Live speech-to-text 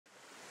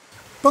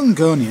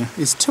Bungonia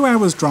is 2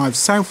 hours drive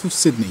south of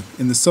Sydney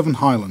in the Southern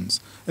Highlands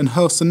and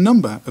hosts a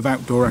number of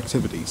outdoor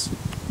activities.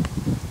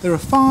 There are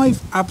 5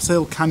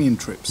 abseil canyon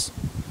trips.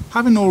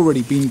 Having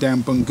already been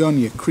down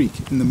Bungonia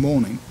Creek in the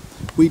morning,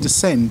 we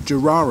descend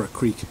Jerrara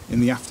Creek in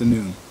the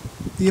afternoon.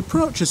 The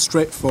approach is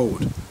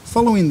straightforward,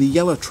 following the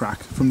yellow track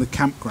from the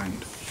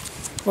campground.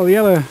 Well, the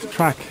yellow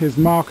track is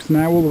marked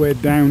now all the way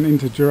down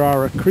into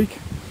Jerrara Creek,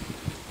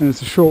 and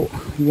it's a short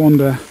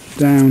wander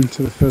down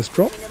to the first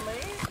drop.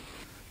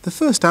 The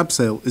first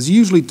abseil is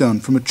usually done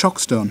from a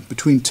chockstone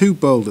between 2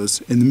 boulders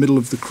in the middle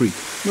of the creek.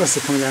 Unless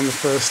they're coming down the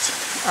first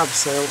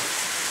abseil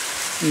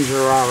in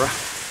Jerrara.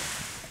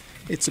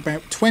 It's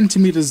about 20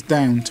 metres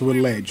down to a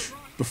ledge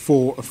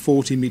before a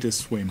 40-metre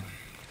swim.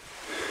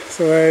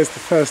 So there's the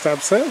first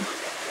abseil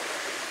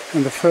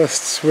and the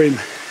first swim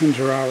in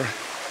Jerrara.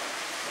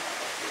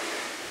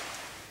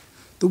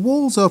 The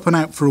walls open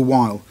out for a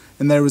while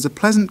and there is a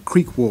pleasant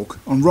creek walk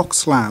on rock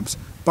slabs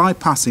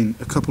bypassing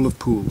a couple of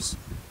pools.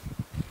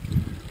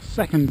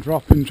 Second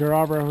drop in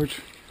Jerrara, which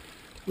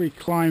we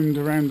climbed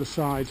around the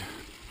side.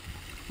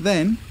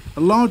 Then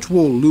a large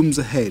wall looms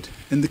ahead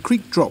and the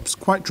creek drops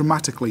quite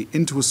dramatically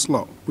into a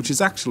slot which is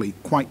actually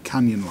quite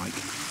canyon-like.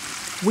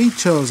 We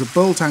chose a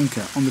bolt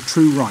anchor on the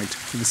true right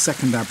for the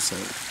second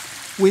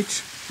abseil,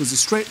 which was a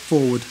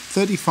straightforward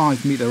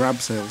 35-metre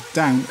abseil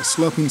down a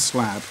sloping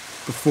slab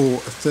before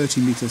a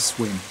 30-metre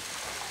swim.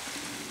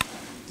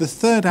 The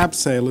third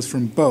abseil is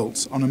from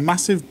bolts on a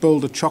massive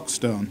boulder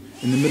chockstone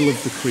in the middle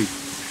of the creek.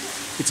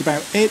 It's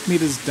about 8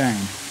 metres down,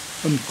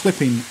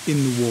 unclipping in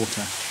the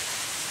water.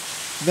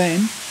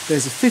 Then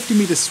there's a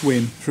 50-metre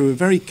swim through a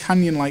very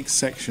canyon-like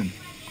section.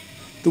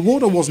 The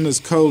water wasn't as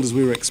cold as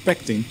we were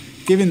expecting,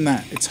 given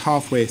that it's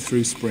halfway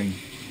through spring.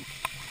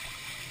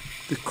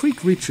 The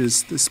creek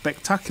reaches the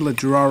spectacular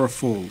Jerrara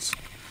Falls.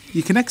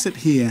 You can exit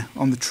here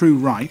on the true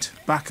right,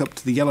 back up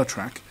to the yellow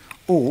track,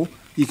 or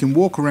you can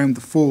walk around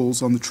the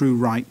falls on the true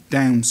right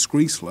down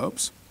scree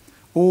slopes,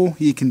 or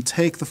you can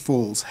take the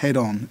falls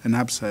head-on and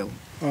abseil.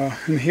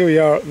 And here we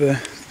are at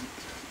the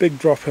big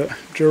drop at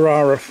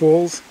Jerrara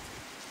Falls.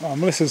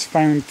 Melissa's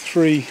found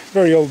 3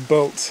 very old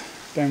bolts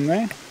down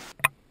there.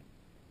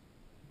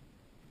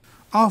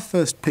 Our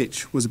first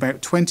pitch was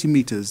about 20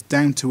 metres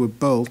down to a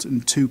bolt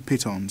and 2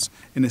 pitons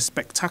in a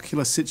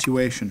spectacular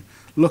situation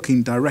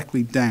looking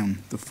directly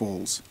down the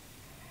falls.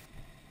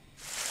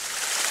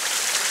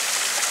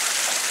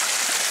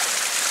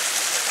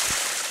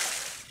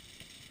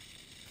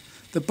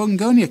 The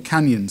Bungonia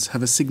canyons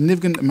have a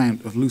significant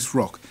amount of loose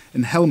rock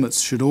and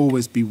helmets should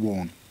always be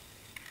worn.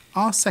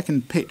 Our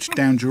second pitch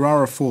down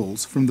Jerrara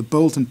Falls from the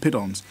bolt and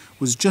pitons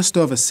was just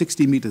over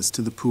 60 metres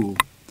to the pool.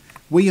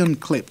 We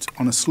unclipped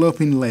on a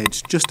sloping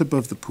ledge just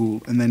above the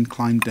pool and then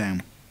climbed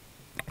down.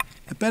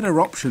 A better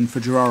option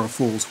for Jerrara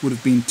Falls would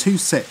have been 2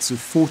 sets of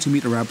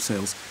 40-metre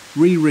abseils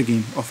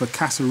re-rigging off a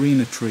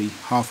casuarina tree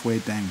halfway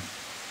down.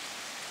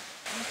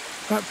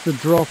 That's the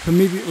drop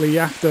immediately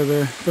after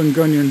the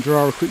Bungonia and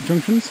Jerrara Creek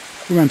junctions.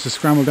 We went to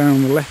scramble down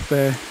on the left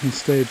there and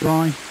stay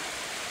dry.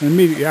 And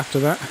immediately after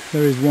that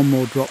there is one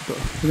more drop, but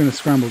we're going to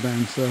scramble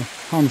down, so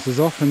harnesses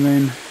off and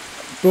then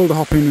boulder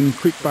hopping and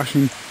creek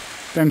bashing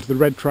down to the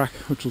red track,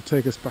 which will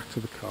take us back to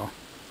the car.